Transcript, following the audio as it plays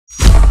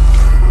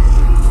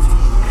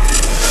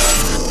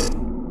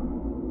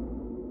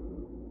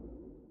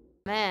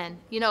Man,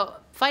 you know,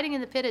 fighting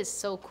in the pit is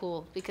so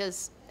cool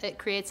because it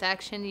creates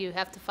action. You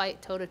have to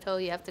fight toe to toe.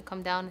 You have to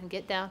come down and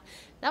get down.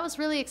 That was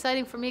really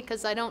exciting for me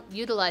because I don't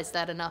utilize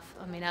that enough.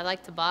 I mean, I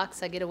like to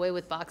box. I get away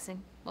with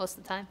boxing most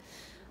of the time.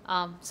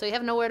 So you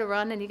have nowhere to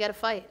run and you got to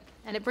fight.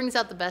 And it brings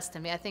out the best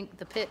in me. I think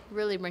the pit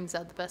really brings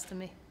out the best in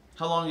me.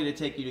 How long did it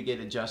take you to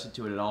get adjusted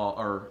to it at all,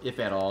 or if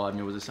at all? I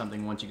mean, was it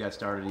something once you got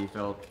started you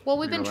felt? Well,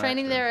 we've been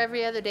training there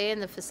every other day in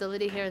the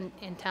facility here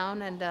in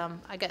town, and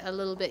I got a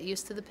little bit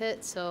used to the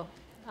pit, so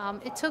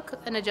it took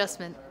an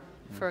adjustment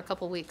for a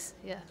couple weeks,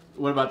 yeah.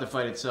 What about the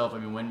fight itself? I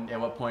mean, at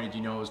what point did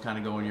you know it was kind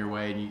of going your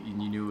way,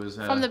 and you knew it was?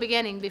 From the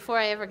beginning, before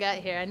I ever got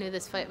here, I knew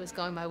this fight was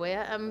going my way.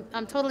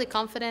 I'm totally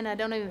confident. I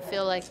don't even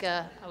feel like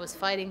I was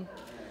fighting.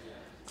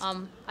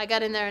 I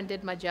got in there and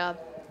did my job.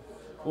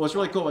 Well, what's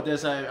really cool about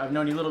this, I've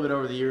known you a little bit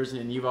over the years,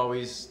 and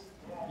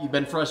you've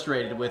been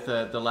frustrated with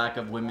the lack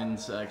of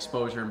women's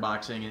exposure in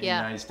boxing in the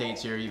United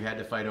States here. You've had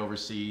to fight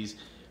overseas.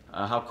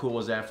 How cool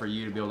was that for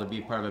you to be able to be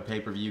part of a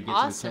pay-per-view, get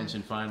some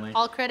attention finally?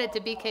 All credit to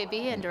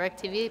BKB and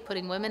DirecTV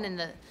putting women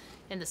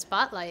in the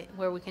spotlight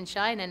where we can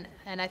shine,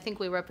 and I think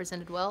we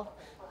represented well.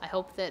 I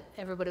hope that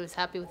everybody was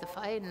happy with the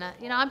fight, and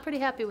you know, I'm pretty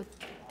happy with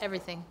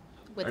everything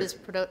with this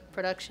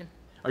production.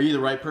 Are you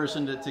the right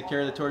person to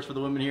carry the torch for the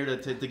women here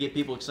to get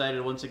people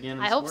excited once again?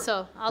 I hope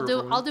so.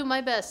 I'll do my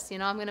best. You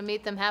know, I'm going to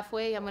meet them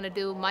halfway. I'm going to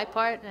do my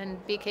part, and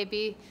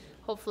BKB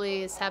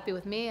hopefully is happy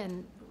with me,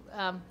 and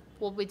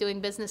we'll be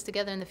doing business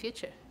together in the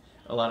future.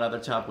 A lot of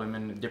other top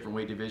women in different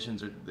weight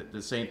divisions are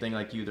the same thing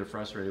like you. They're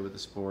frustrated with the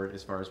sport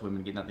as far as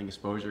women getting nothing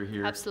exposure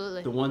here.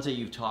 Absolutely. The ones that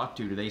you've talked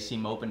to, do they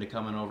seem open to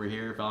coming over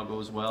here if all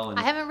goes well? And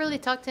I haven't really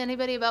talked to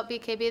anybody about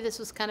BKB. This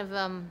was kind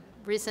of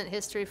recent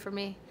history for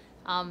me.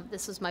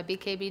 This was my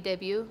BKB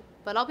debut,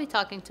 but I'll be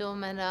talking to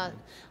them, and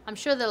I'm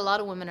sure that a lot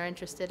of women are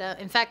interested.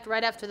 In fact,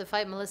 right after the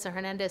fight, Melissa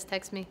Hernandez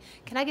texted me,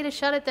 "Can I get a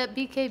shot at that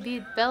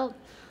BKB belt?"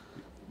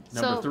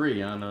 Number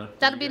 3 on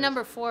that'll be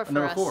number 4 for us.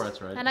 Number 4, that's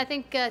right. And I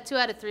think 2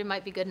 out of 3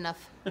 might be good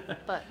enough,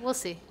 but we'll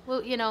see.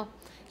 Well, you know,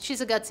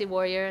 she's a gutsy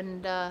warrior,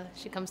 and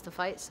she comes to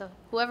fight. So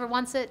whoever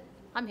wants it,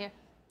 I'm here.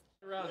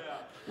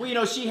 Well, you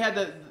know, she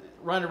had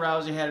Ronda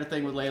Rousey had her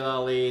thing with Layla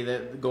Ali,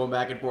 going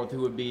back and forth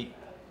who would beat.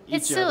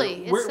 It's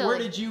silly. It's silly. Where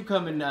did you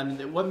come in? I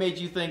mean, what made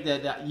you think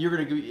that you're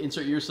going to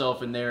insert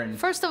yourself in there? And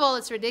first of all,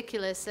 it's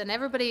ridiculous, and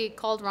everybody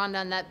called Ronda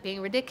on that being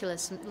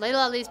ridiculous.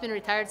 Layla Ali's been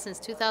retired since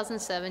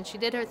 2007. She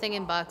did her thing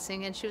in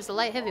boxing, and she was a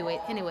light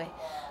heavyweight anyway.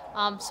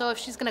 So if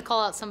she's going to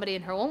call out somebody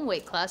in her own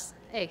weight class,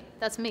 hey,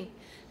 that's me.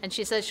 And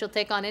she says she'll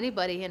take on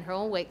anybody in her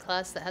own weight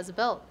class that has a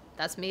belt.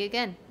 That's me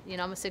again. You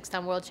know, I'm a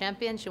 6-time world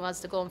champion. She wants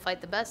to go and fight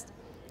the best.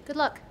 Good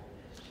luck.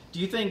 Do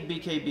you think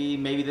BKB,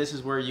 maybe this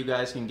is where you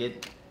guys can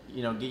get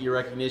your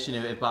recognition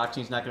if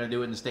boxing's not going to do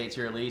it in the States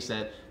here at least,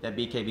 that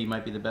BKB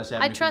might be the best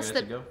avenue for you guys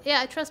to go?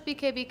 Yeah, I trust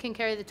BKB can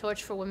carry the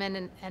torch for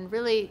women and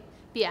really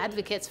be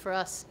advocates for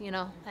us, you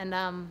know. And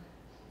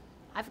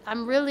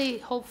I'm really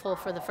hopeful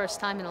for the first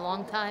time in a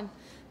long time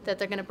that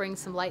they're going to bring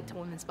some light to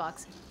women's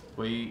boxing.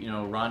 Well, you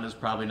know, Ronda's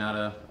probably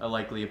not a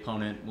likely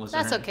opponent.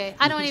 That's okay.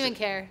 I don't even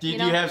care. Do you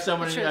have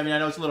someone, I mean, I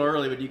know it's a little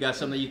early, but do you got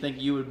someone that you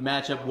think you would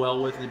match up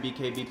well with in the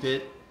BKB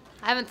pit?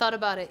 I haven't thought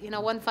about it. You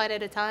know, one fight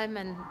at a time,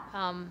 and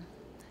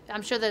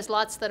I'm sure there's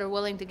lots that are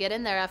willing to get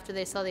in there after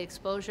they saw the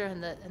exposure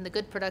and the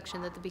good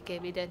production that the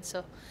BKB did.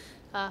 So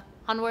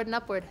onward and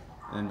upward.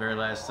 And very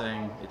last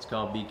thing, it's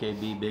called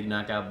BKB, Big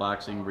Knockout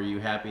Boxing. Were you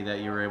happy that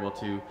you were able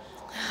to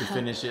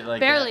finish it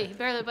like barely, that?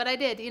 Barely, but I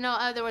did. You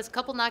know, there was a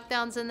couple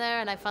knockdowns in there,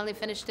 and I finally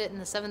finished it in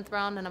the 7th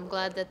round, and I'm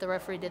glad that the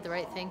referee did the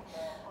right thing.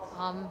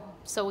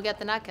 So we got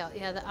the knockout.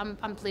 Yeah,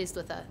 I'm pleased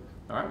with that.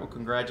 All right, well,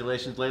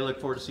 congratulations, Layla. Look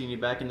forward to seeing you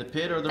back in the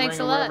pit or the ring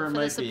or wherever it might be.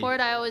 Thanks a lot for the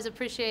support. I always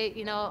appreciate,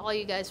 you know, all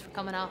you guys for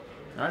coming out.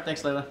 All right,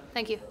 thanks, Layla.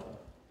 Thank you.